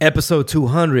Episode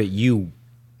 200, you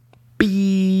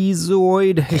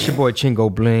bezoid. It's your boy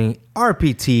Chingo Bling.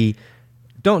 RPT.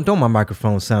 Don't my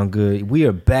microphone sound good? We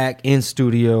are back in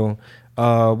studio.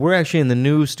 We're actually in the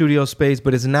new studio space,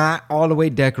 but it's not all the way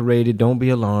decorated. Don't be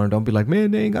alarmed. Don't be like,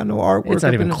 man, they ain't got no artwork. It's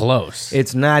not even close.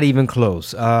 It's not even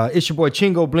close. It's your boy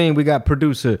Chingo Bling. We got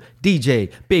producer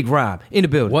DJ Big Rob in the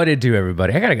building. What it do,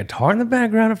 everybody? I got a guitar in the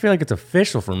background. I feel like it's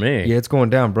official for me. Yeah, it's going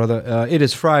down, brother. It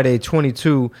is Friday,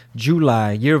 22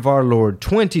 July, year of our Lord,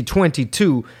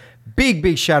 2022.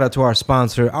 Big shout out to our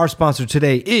sponsor. Our sponsor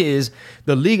today is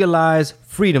the Legalize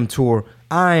Freedom Tour.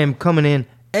 I am coming in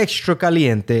extra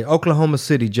caliente, Oklahoma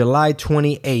City, July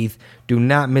 28th. Do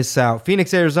not miss out.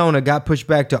 Phoenix, Arizona got pushed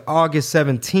back to August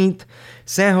 17th.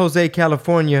 San Jose,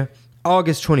 California,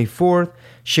 August 24th.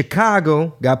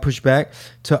 Chicago got pushed back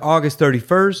to August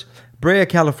 31st. Brea,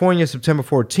 California, September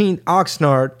 14th.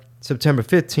 Oxnard, September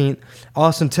 15th.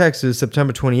 Austin, Texas,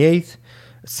 September 28th.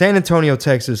 San Antonio,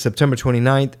 Texas, September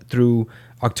 29th through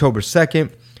October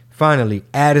 2nd. Finally,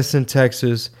 Addison,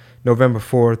 Texas, November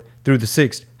 4th through the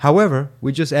 6th. However,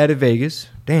 we just added Vegas.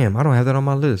 Damn, I don't have that on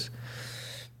my list.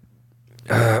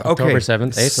 October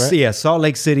 7th, 8th, right? Yeah, Salt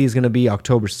Lake City is going to be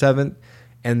October 7th,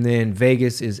 and then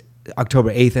Vegas is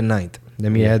October 8th and 9th.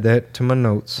 Let me add that to my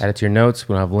notes. Add it to your notes.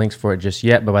 We don't have links for it just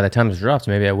yet, but by the time this drops,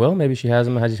 maybe I will. Maybe she has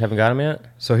them. I just haven't got them yet.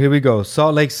 So here we go.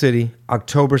 Salt Lake City,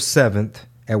 October 7th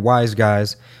at Wise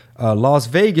Guys. Las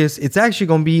Vegas, it's actually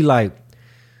going to be like,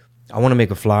 I want to make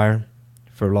a flyer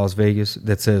for Las Vegas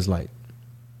that says like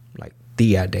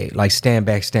Thea Day, like stand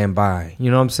back, stand by. You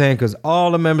know what I'm saying? Because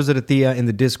all the members of the Thea in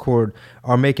the Discord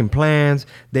are making plans.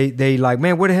 They like,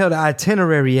 man, where the hell the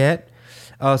itinerary at?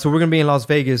 So we're going to be in Las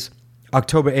Vegas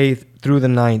October 8th through the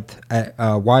 9th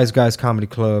at Wise Guys Comedy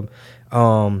Club.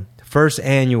 First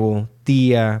annual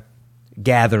Thea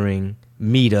gathering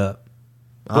meetup.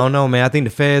 I don't know, man. I think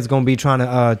the Fed's going to be trying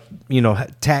to,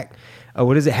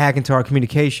 hack into our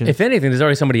communication. If anything, there's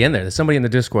already somebody in there. There's somebody in the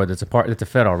Discord that's a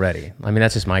Fed already. I mean,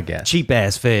 that's just my guess. Cheap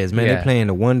ass Feds, man. Yeah. They're playing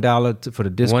the $1 for the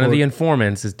Discord. One of the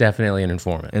informants is definitely an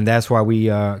informant. And that's why we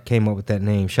came up with that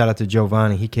name. Shout out to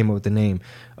Giovanni. He came up with the name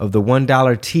of the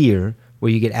 $1 tier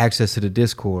where you get access to the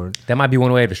Discord. That might be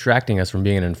one way of distracting us from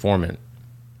being an informant.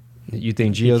 You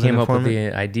think He Gio's came an up with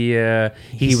informant? the idea.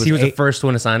 He was the first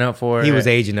one to sign up for it. He was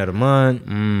agent of the month.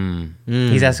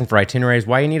 He's asking for itineraries.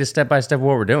 Why you need a step-by-step of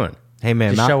what we're doing? Hey,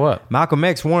 man. Just show up. Malcolm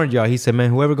X warned y'all. He said,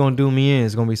 man, whoever going to do me in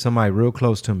is going to be somebody real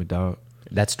close to me, dog.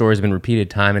 That story's been repeated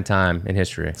time and time in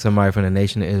history. Somebody from the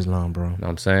Nation of Islam, bro. Know what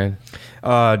I'm saying?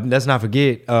 Let's not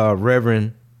forget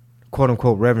Reverend,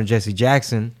 quote-unquote, Reverend Jesse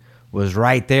Jackson was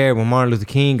right there when Martin Luther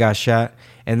King got shot.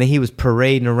 And then he was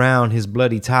parading around his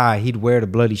bloody tie. He'd wear the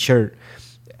bloody shirt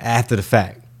after the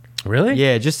fact. Really?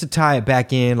 Yeah, just to tie it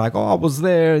back in, like, oh, I was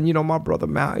there, and my brother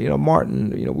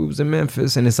Martin, we was in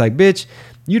Memphis, and it's like, bitch,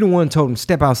 you the one told him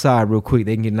step outside real quick.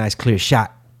 They can get a nice clear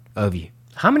shot of you.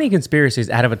 How many conspiracies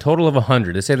out of a total of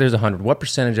 100? Let's say there's 100. What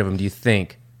percentage of them do you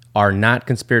think are not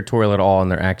conspiratorial at all,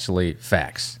 and they're actually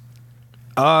facts?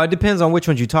 It depends on which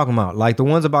ones you're talking about. Like the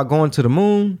ones about going to the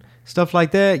moon, stuff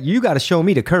like that. You got to show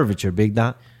me the curvature, big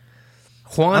dot.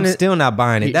 I'm still not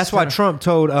buying it. That's why Trump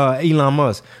told Elon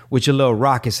Musk, with your little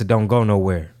rockets that don't go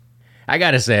nowhere. I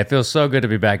got to say, it feels so good to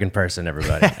be back in person,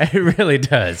 everybody. It really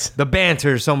does. The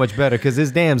banter is so much better because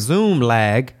this damn Zoom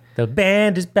lag. The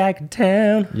band is back in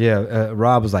town. Yeah,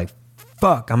 Rob was like,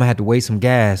 fuck, I'm going to have to waste some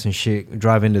gas and shit,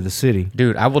 drive into the city.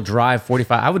 Dude, I will drive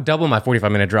 45. I would double my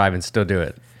 45-minute drive and still do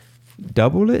it.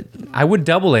 Double it? I would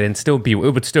double it and it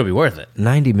would still be worth it.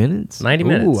 90 minutes? 90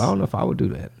 minutes. Ooh, I don't know if I would do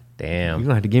that. Damn. You're going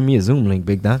to have to give me a Zoom link,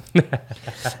 Big Don.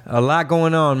 A lot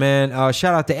going on, man.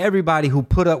 Shout out to everybody who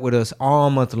put up with us all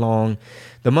month long.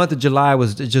 The month of July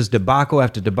was just debacle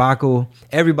after debacle.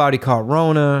 Everybody caught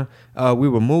Rona. We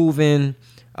were moving.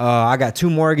 I got 2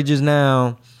 mortgages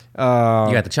now. You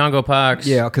got the Chongo Pox.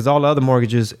 Yeah, because all the other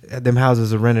mortgages, them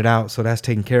houses are rented out, so that's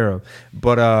taken care of.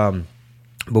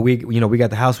 But we got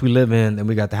the house we live in, and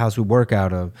we got the house we work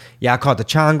out of. Yeah, I caught the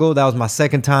Chongo. That was my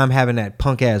second time having that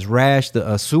punk ass rash.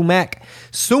 The sumac.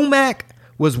 Sumac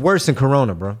was worse than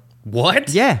Corona, bro. What?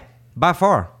 Yeah, by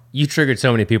far. You triggered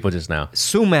so many people just now.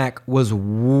 Sumac was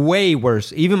way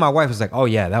worse. Even my wife was like, "Oh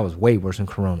yeah, that was way worse than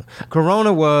Corona."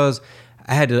 Corona was,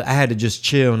 I had to just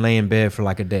chill and lay in bed for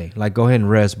like a day. Like, go ahead and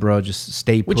rest, bro. Just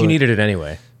stay put. Which you needed it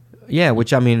anyway. Yeah,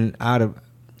 which I mean,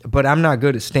 but I'm not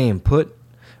good at staying put.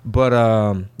 But,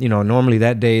 normally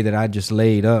that day that I just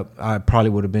laid up, I probably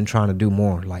would have been trying to do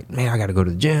more. Like, man, I got to go to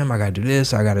the gym. I got to do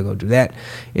this. I got to go do that.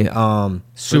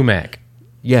 Sumac.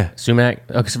 Yeah. Sumac.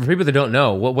 Okay, so for people that don't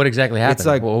know, what exactly happened? It's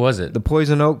like what was it? The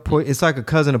poison oak. It's like a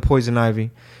cousin of poison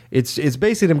ivy. It's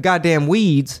basically them goddamn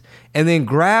weeds. And then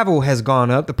gravel has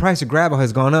gone up. The price of gravel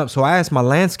has gone up. So I asked my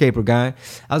landscaper guy.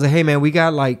 I was like, hey man, we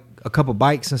got like a couple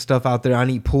bikes and stuff out there I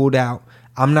need pulled out.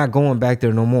 I'm not going back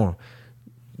there no more.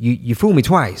 You fooled me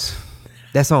twice.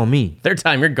 That's on me. Third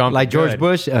time you're gone. Like George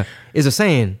Bush is a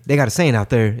saying. They got a saying out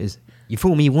there is, you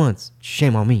fool me once,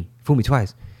 shame on me. Fool me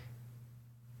twice,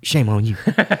 shame on you.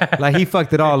 Like he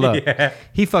fucked it all up. Yeah.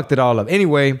 He fucked it all up.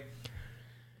 Anyway,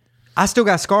 I still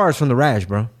got scars from the rash,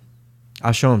 bro.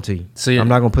 I'll show them to you. So I'm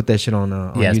not gonna put that shit on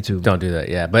YouTube. Don't do that.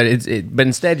 Yeah, but but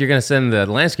instead you're gonna send the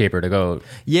landscaper to go.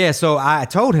 Yeah. So I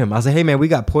told him, I said, hey man, we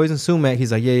got poison sumac.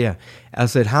 He's like, yeah. I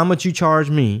said, how much you charge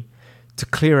me to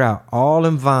clear out all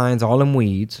them vines, all them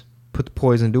weeds, put the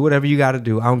poison, do whatever you got to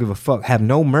do. I don't give a fuck. Have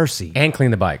no mercy. And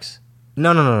clean the bikes.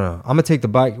 No. I'm gonna take the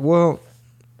bike. Well,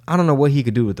 I don't know what he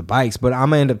could do with the bikes, but I'm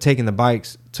gonna end up taking the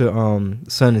bikes to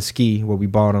Sun and Ski where we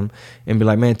bought them and be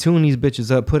like, man, tune these bitches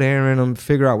up, put air in them,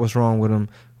 figure out what's wrong with them,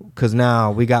 because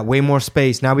now we got way more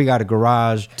space. Now we got a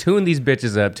garage. Tune these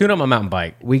bitches up. Tune up my mountain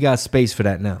bike. We got space for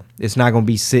that now. It's not gonna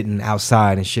be sitting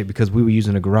outside and shit because we were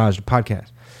using a garage to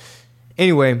podcast.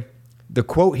 Anyway, the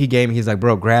quote he gave me, he's like,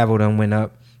 bro, gravel done went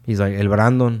up. He's like, El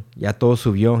Brandon, ya todo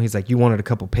subió. He's like, you wanted a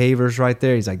couple pavers right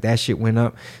there. He's like, that shit went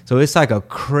up. So it's like a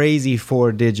crazy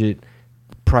 4-digit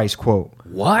price quote.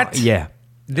 What? Yeah.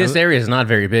 This area is not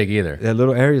very big either. That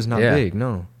little area is not big,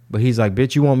 no. But he's like,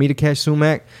 bitch, you want me to catch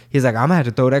sumac? He's like, I'm gonna have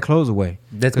to throw that clothes away.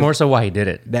 That's more so why he did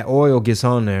it. That oil gets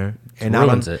on there. And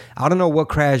ruins it. I don't know what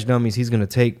crash dummies he's gonna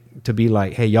take to be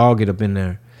like, hey, y'all get up in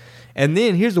there. And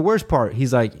then here's the worst part.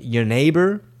 He's like, your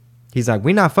neighbor, he's like,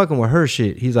 we're not fucking with her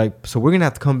shit. He's like, so we're gonna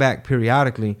have to come back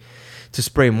periodically to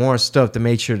spray more stuff to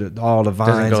make sure that all the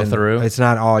vines doesn't go through. It's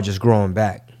not all just growing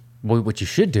back. Well, what you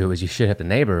should do is you should hit the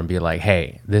neighbor and be like,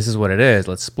 hey, this is what it is.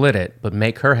 Let's split it, but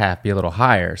make her half be a little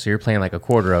higher. So you're playing like a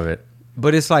quarter of it.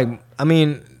 But it's like, I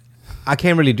mean, I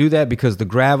can't really do that because the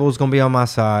gravel's gonna be on my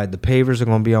side, the pavers are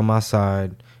gonna be on my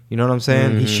side. You know what I'm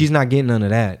saying? Mm-hmm. She's not getting none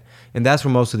of that. And that's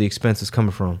where most of the expense is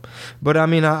coming from. But I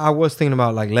mean, I was thinking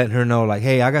about like letting her know, like,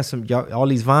 hey, I got all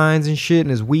these vines and shit and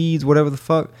there's weeds, whatever the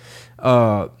fuck.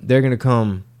 They're gonna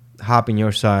come hop in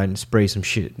your side and spray some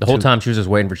shit. The whole time she was just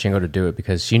waiting for Chingo to do it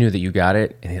because she knew that you got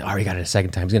it and he already got it a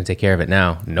second time. He's gonna take care of it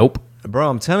now. Nope. Bro,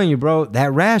 I'm telling you, bro,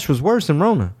 that rash was worse than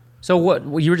Rona. So what?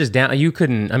 You were just down. You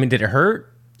couldn't. I mean, did it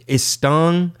hurt? It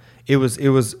stung. It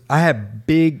was. I had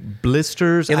big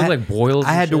blisters. It looked like boils.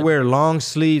 I had to wear long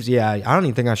sleeves. Yeah, I don't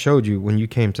even think I showed you when you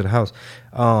came to the house.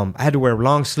 I had to wear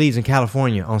long sleeves in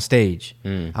California on stage.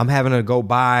 I'm having to go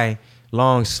buy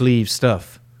long sleeve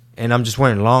stuff, and I'm just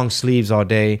wearing long sleeves all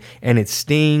day. And it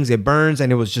stings, it burns,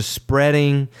 and it was just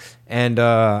spreading. And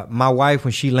my wife,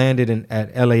 when she landed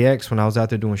at LAX, when I was out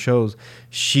there doing shows,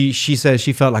 she said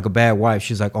she felt like a bad wife.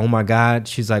 She's like, oh my God.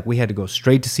 She's like, we had to go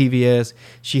straight to CVS.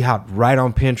 She hopped right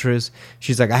on Pinterest.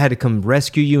 She's like, I had to come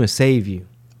rescue you and save you.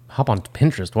 Hop on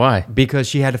Pinterest. Why? Because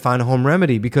she had to find a home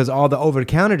remedy because all the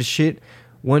over-the-counter shit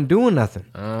wasn't doing nothing.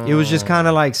 Oh. It was just kind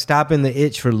of like stopping the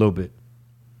itch for a little bit.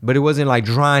 But it wasn't like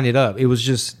drying it up. It was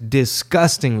just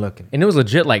disgusting looking. And it was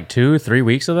legit like 2-3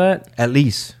 weeks of that? At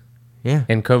least. Yeah.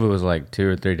 And COVID was like 2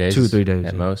 or 3 days. 2 or 3 days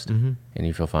at yeah. most. Mm-hmm. And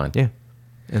you feel fine. Yeah.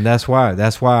 And that's why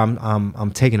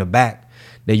I'm taken aback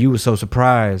that you were so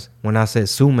surprised when I said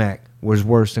sumac was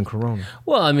worse than Corona.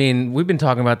 Well, I mean, we've been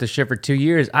talking about this shit for 2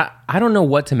 years. I don't know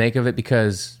what to make of it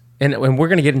because, and we're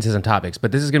going to get into some topics,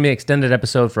 but this is going to be an extended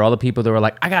episode for all the people that were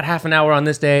like, I got half an hour on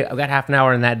this day, I've got half an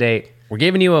hour on that day. We're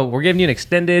giving you an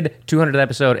extended 200th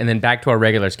episode and then back to our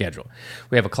regular schedule.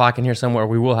 We have a clock in here somewhere.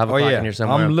 We will have a clock in here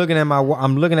somewhere. I'm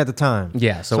looking at the time.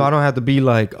 Yeah, so I don't have to be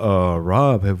like,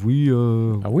 Rob, have we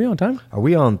Are we on time? Are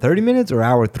we on 30 minutes or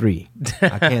hour 3?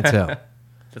 I can't tell.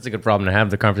 That's a good problem to have.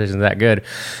 The conversation's that good.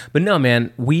 But no,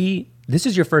 man, this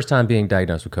is your first time being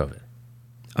diagnosed with COVID.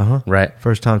 Uh-huh. Right?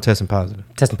 First time testing positive.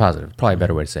 Testing positive. Probably a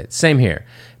better way to say it. Same here.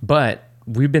 But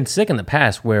we've been sick in the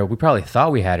past where we probably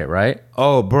thought we had it, right?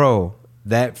 Oh, bro.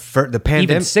 The pandemic.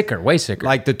 Even sicker. Way sicker.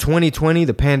 Like the 2020,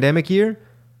 the pandemic year.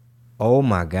 Oh,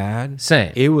 my God.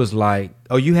 Same. It was like,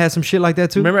 oh, you had some shit like that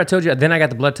too? Remember I told you, then I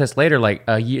got the blood test later, like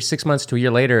 6 months to a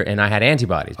year later, and I had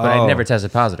antibodies, but I never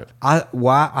tested positive.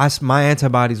 My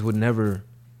antibodies would never,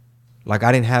 like,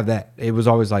 I didn't have that. It was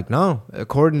always like, no,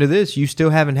 according to this, you still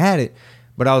haven't had it.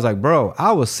 But I was like, bro,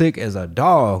 I was sick as a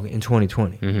dog in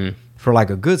 2020 for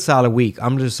like a good solid week.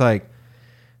 I'm just like,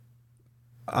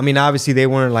 I mean, obviously they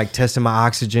weren't like testing my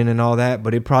oxygen and all that,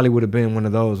 but it probably would have been one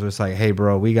of those where it's like, hey,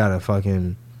 bro, we got to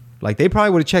fucking, like, they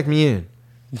probably would have checked me in.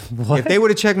 What? If they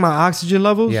would have checked my oxygen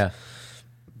levels, yeah,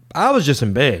 I was just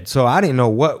in bed. So I didn't know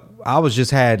what I was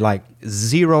just had like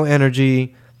zero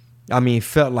energy. I mean,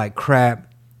 felt like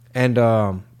crap. And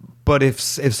but if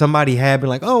somebody had been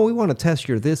like, oh, we want to test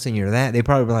your this and your that, they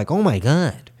probably be like, oh my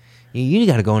God, you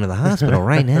got to go into the hospital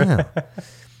right now.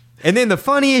 And then the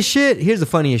funniest shit, here's the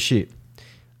funniest shit.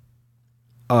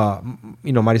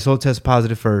 Marisol tested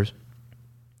positive first.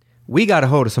 We got a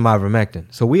hold of some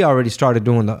ivermectin. So we already started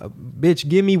doing the, bitch,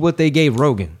 give me what they gave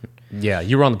Rogan. Yeah,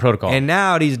 you were on the protocol. And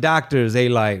now these doctors, they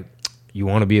like, you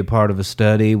want to be a part of a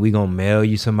study? We gonna mail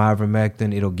you some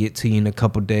ivermectin. It'll get to you in a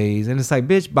couple days. And it's like,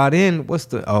 bitch, by then,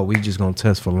 we just gonna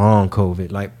test for long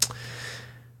COVID. Like,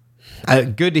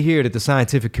 good to hear that the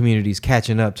scientific community is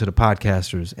catching up to the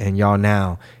podcasters and y'all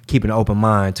now keeping an open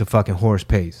mind to fucking horse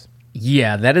pace.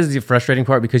 Yeah, that is the frustrating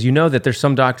part because you know that there's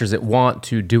some doctors that want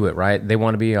to do it, right? They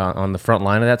want to be on the front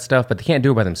line of that stuff, but they can't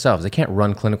do it by themselves. They can't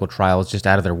run clinical trials just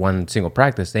out of their one single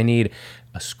practice. They need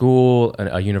a school,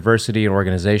 a university, an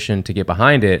organization to get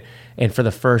behind it. And for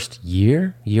the first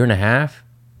year and a half,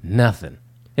 nothing.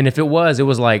 And if it was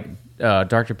like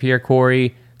Dr. Pierre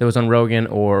Corey that was on Rogan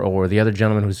or the other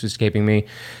gentleman who's escaping me.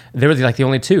 They were like the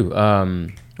only two.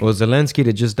 Well, Zelensky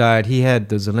that just died, he had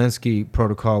the Zelensky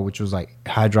protocol, which was like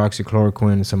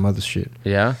hydroxychloroquine and some other shit.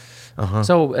 Yeah. Uh-huh.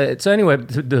 So anyway,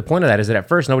 the point of that is that at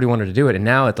first nobody wanted to do it, and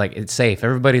now it's like it's safe.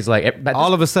 Everybody's like,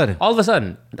 all of a sudden, you're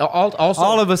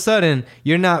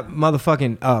not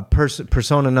motherfucking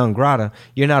persona non grata.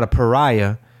 You're not a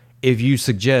pariah if you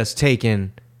suggest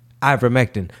taking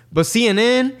ivermectin. But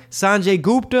CNN, Sanjay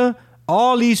Gupta,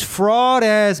 all these fraud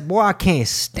ass boy, I can't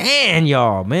stand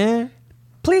y'all, man.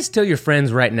 Please tell your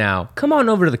friends right now, come on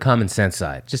over to the common sense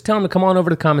side. Just tell them to come on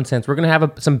over to common sense. We're going to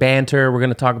have some banter. We're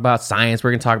going to talk about science. We're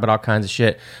going to talk about all kinds of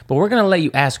shit. But we're going to let you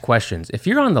ask questions. If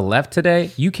you're on the left today,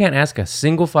 you can't ask a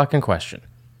single fucking question.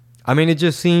 I mean, it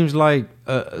just seems like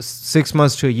 6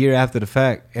 months to a year after the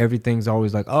fact, everything's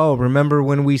always like, oh, remember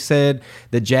when we said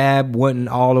the jab wasn't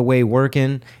all the way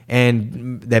working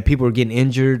and that people were getting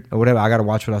injured or whatever? I got to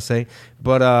watch what I say.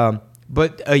 But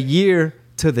a year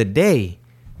to the day,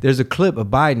 there's a clip of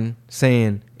Biden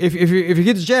saying, if you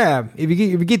get the jab, if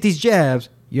you get these jabs,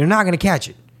 you're not going to catch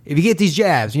it. If you get these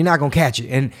jabs, you're not going to catch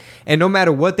it. And no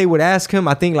matter what they would ask him,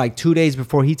 I think like 2 days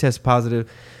before he tested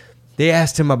positive, they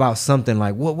asked him about something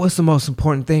like, what's the most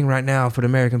important thing right now for the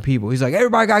American people? He's like,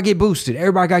 everybody got to get boosted.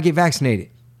 Everybody got to get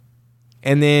vaccinated.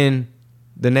 And then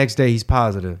the next day he's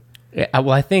positive. Yeah,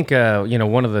 well, I think,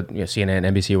 one of the CNN,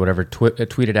 NBC, whatever,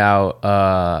 tweeted out,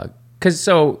 because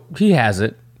so he has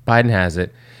it. Biden has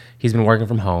it. He's been working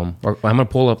from home. I'm going to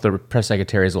pull up the press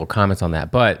secretary's little comments on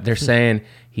that. But they're saying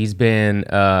he's been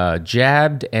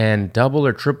jabbed and double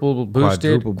or triple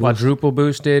boosted, quadruple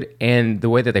boosted. And the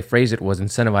way that they phrased it was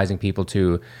incentivizing people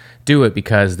to do it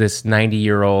because this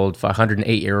 90-year-old,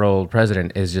 108-year-old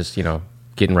president is just,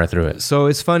 getting right through it. So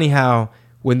it's funny how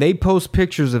when they post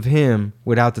pictures of him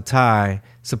without the tie,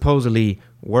 supposedly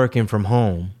working from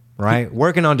home, right?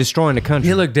 Working on destroying the country.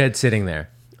 He looked dead sitting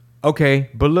there. Okay,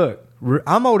 but look,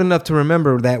 I'm old enough to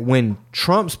remember that when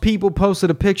Trump's people posted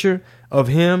a picture of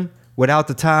him without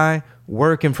the tie,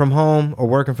 working from home or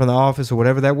working from the office or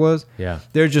whatever that was. Yeah,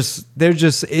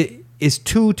 it's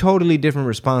two totally different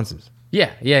responses. Yeah.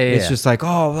 It's just like,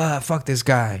 fuck this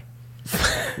guy,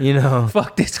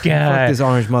 fuck this guy, fuck this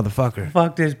orange motherfucker,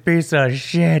 fuck this piece of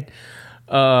shit.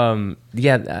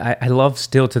 I love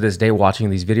still to this day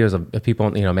watching these videos of people,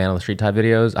 man on the street type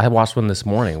videos. I watched one this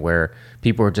morning where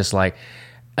people were just like,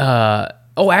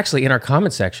 actually in our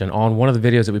comment section on one of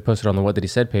the videos that we posted on the What Did He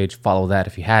Said page, follow that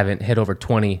if you haven't, hit over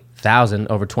 20,000,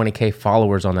 over 20K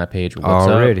followers on that page. What's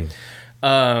already?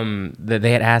 That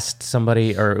they had asked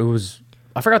somebody, or it was,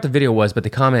 I forgot what the video was, but the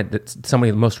comment that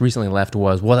somebody most recently left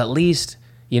was, well, at least,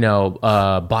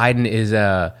 Biden is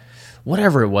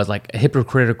whatever it was, like a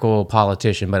hypocritical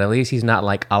politician, but at least he's not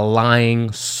like a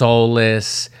lying,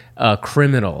 soulless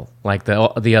criminal like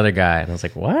the other guy. And I was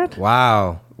like, what?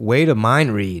 Wow. Way to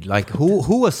mind read. Like,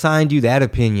 who assigned you that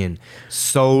opinion?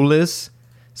 Soulless?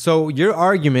 So your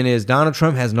argument is Donald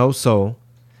Trump has no soul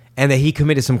and that he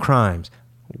committed some crimes.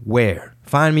 Where?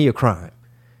 Find me a crime.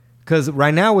 Because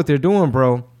right now what they're doing,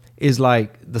 bro, is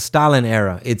like the Stalin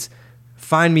era. It's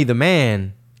find me the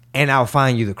man and I'll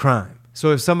find you the crime.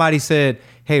 So if somebody said,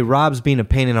 hey, Rob's being a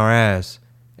pain in our ass,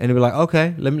 and they'd be like,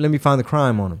 okay, let me find the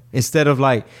crime on him. Instead of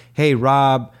like, hey,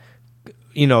 Rob,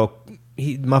 he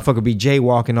motherfucker be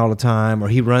jaywalking all the time, or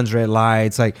he runs red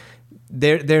lights. Like,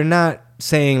 they're not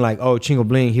saying like, oh, Chingo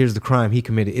Bling, here's the crime he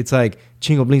committed. It's like,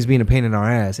 Chingo Bling's being a pain in our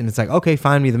ass. And it's like, okay,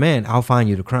 find me the man. I'll find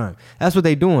you the crime. That's what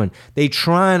they doing. They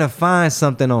trying to find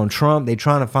something on Trump. They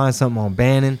trying to find something on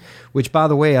Bannon, which, by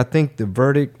the way, I think the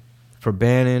verdict for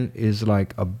Bannon is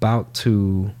like about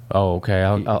to... Oh, okay.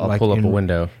 I'll like pull up a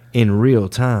window. in real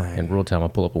time. In real time, I'll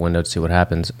pull up a window to see what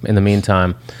happens. In the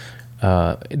meantime,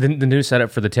 the new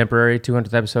setup for the temporary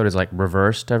 200th episode is like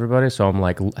reversed, everybody. So I'm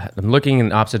looking in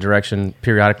the opposite direction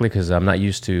periodically because I'm not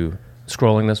used to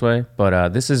scrolling this way. But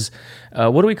this is,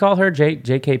 what do we call her?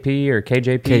 JKP or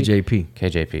KJP? KJP.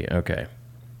 KJP, okay.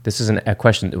 This is a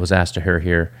question that was asked to her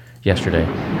here yesterday.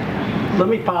 Let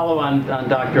me follow on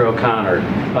Dr. O'Connor.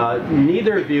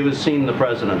 Neither of you has seen the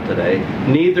president today.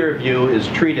 Neither of you is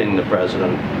treating the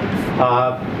president.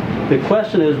 The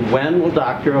question is, when will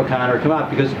Dr. O'Connor come out?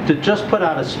 Because to just put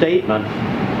out a statement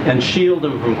and shield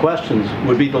him from questions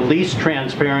would be the least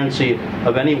transparency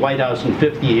of any White House in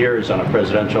 50 years on a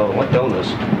presidential illness.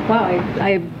 Wow,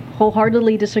 I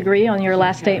wholeheartedly disagree on your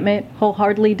last statement.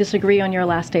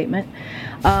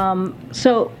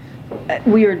 So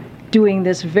we are doing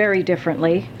this very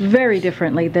differently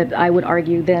that I would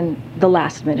argue than the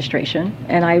last administration,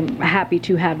 and I'm happy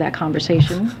to have that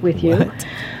conversation with you.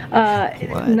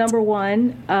 Number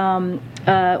one,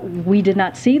 we did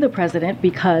not see the president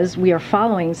because we are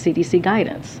following CDC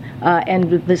guidance.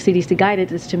 And the CDC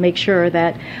guidance is to make sure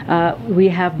that we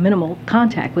have minimal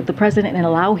contact with the president and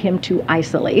allow him to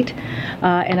isolate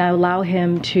and allow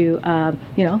him to,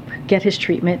 get his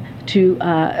treatment to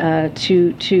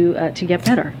get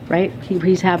better, right?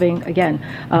 He's having, again,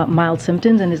 mild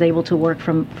symptoms and is able to work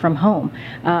from home.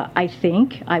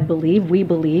 We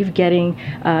believe getting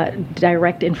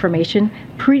direct information,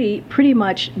 pretty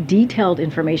much detailed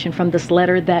information from this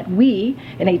letter that we,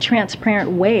 in a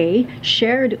transparent way,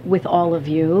 shared with all of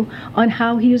you on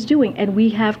how he is doing. And we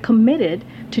have committed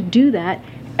to do that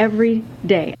every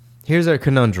day. Here's our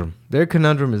conundrum. Their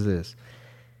conundrum is this.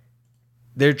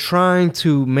 They're trying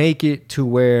to make it to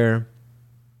where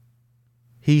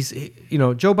he's,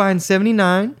 Joe Biden's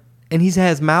 79 and he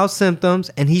has mild symptoms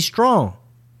and he's strong.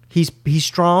 He's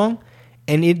strong,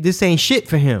 and this ain't shit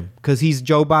for him because he's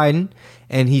Joe Biden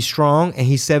and he's strong and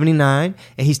he's 79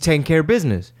 and he's taking care of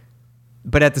business.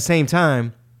 But at the same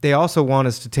time, they also want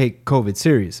us to take COVID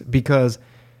serious, because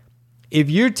if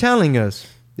you're telling us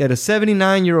that a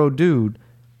 79-year-old dude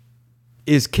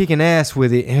is kicking ass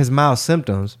with it and has mild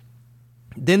symptoms,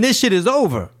 then this shit is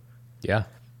over. Yeah.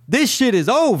 This shit is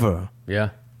over.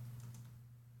 Yeah.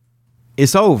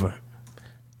 It's over.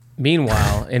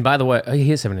 Meanwhile, and by the way,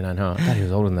 he is 79, huh? I thought he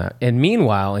was older than that. And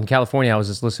meanwhile, in California, I was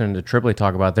just listening to Tripoli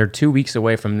talk about they're 2 weeks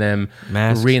away from them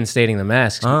reinstating the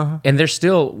masks. Uh-huh. And they're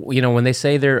still, when they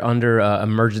say they're under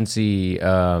emergency,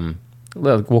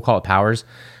 we'll call it powers,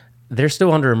 they're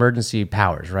still under emergency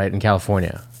powers, right, in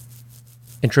California.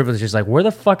 And Tripoli's just like, where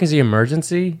the fuck is the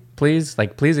emergency? Please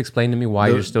explain to me why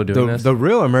you're still doing this. The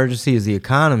real emergency is the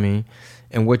economy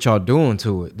and what y'all doing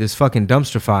to it. This fucking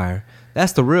dumpster fire.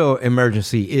 That's the real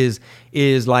emergency,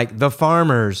 is like the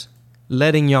farmers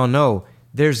letting y'all know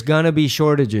there's gonna be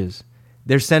shortages.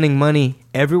 They're sending money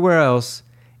everywhere else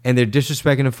and they're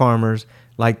disrespecting the farmers.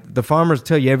 Like the farmers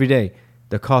tell you every day,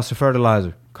 the cost of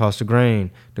fertilizer, cost of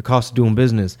grain, the cost of doing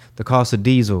business, the cost of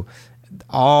diesel,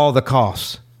 all the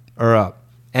costs are up.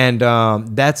 And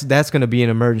that's gonna be an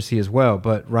emergency as well.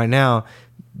 But right now,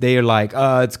 they are like,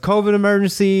 it's COVID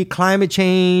emergency, climate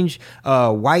change,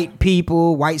 white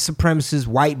people, white supremacists,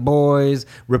 white boys,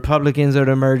 Republicans are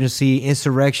the emergency,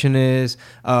 insurrectionists,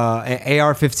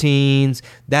 AR-15s.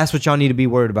 That's what y'all need to be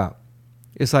worried about.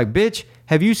 It's like, bitch,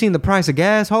 have you seen the price of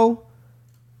gas, ho?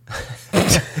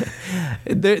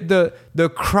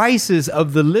 The crisis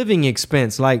of the living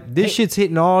expense, like this shit's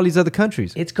hitting all these other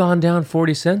countries. It's gone down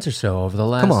 40 cents or so over the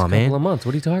last couple of months.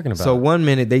 What are you talking about? So 1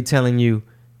 minute they telling you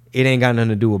it ain't got nothing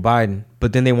to do with Biden,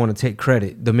 but then they want to take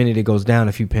credit the minute it goes down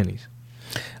a few pennies.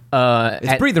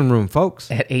 It's breathing room, folks.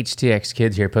 At HTX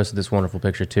Kids here posted this wonderful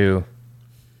picture too.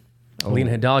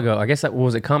 Alina Hidalgo, I guess that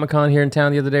was it Comic-Con here in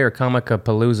town the other day, or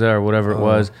Comic-Palooza or whatever it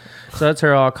was. So that's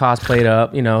her all cosplayed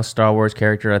up, Star Wars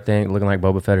character, I think, looking like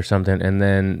Boba Fett or something. And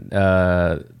then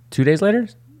 2 days later,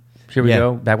 here we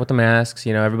go, back with the masks.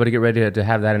 Everybody get ready to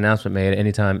have that announcement made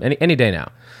anytime, any day now.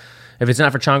 If it's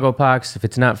not for Chongo Pox, if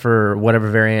it's not for whatever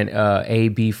variant,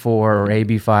 AB4 or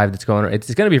AB5 that's going on,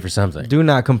 it's going to be for something. Do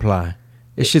not comply.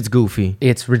 This shit's goofy.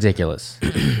 It's ridiculous.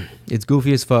 It's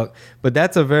goofy as fuck. But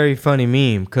that's a very funny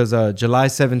meme because July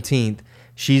 17th,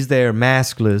 she's there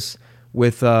maskless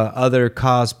with other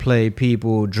cosplay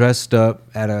people dressed up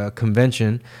at a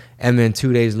convention. And then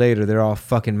 2 days later, they're all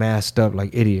fucking masked up like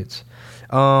idiots.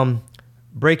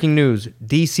 Breaking news.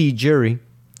 DC jury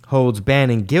holds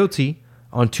Bannon guilty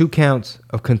on 2 counts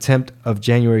of contempt of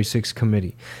January 6th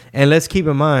committee. And let's keep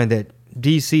in mind that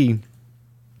DC,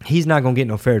 he's not going to get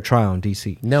no fair trial in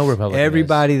DC. No Republican.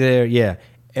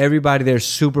 Everybody there's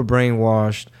super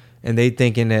brainwashed, and they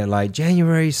thinking that like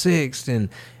January 6th and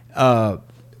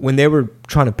when they were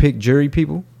trying to pick jury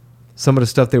people, some of the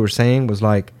stuff they were saying was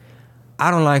like,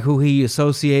 I don't like who he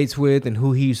associates with and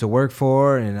who he used to work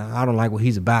for, and I don't like what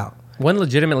he's about. One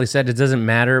legitimately said it doesn't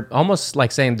matter, almost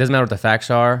like saying it doesn't matter what the facts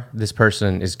are, this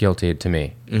person is guilty to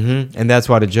me. Mm-hmm. And that's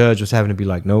why the judge was having to be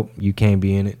like, nope, you can't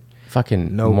be in it.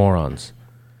 Fucking Nope. morons.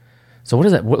 So what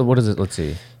is that? What is it? Let's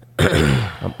see.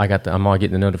 I'm all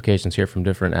getting the notifications here from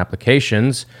different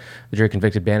applications. The jury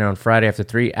convicted Bannon on Friday after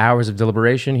 3 hours of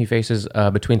deliberation. He faces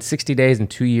between 60 days and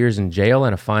 2 years in jail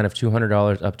and a fine of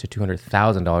 $200 up to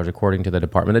 $200,000, according to the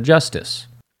Department of Justice.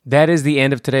 That is the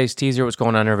end of today's teaser. What's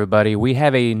going on, everybody? We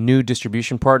have a new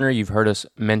distribution partner. You've heard us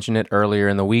mention it earlier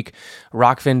in the week.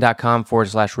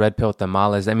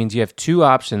 Rockfin.com/redpilltamales. That means you have two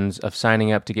options of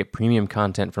signing up to get premium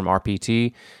content from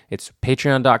RPT. It's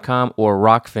patreon.com or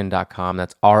rockfin.com.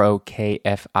 That's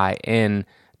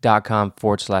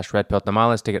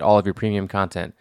ROKFIN.com/redpilltamales to get all of your premium content.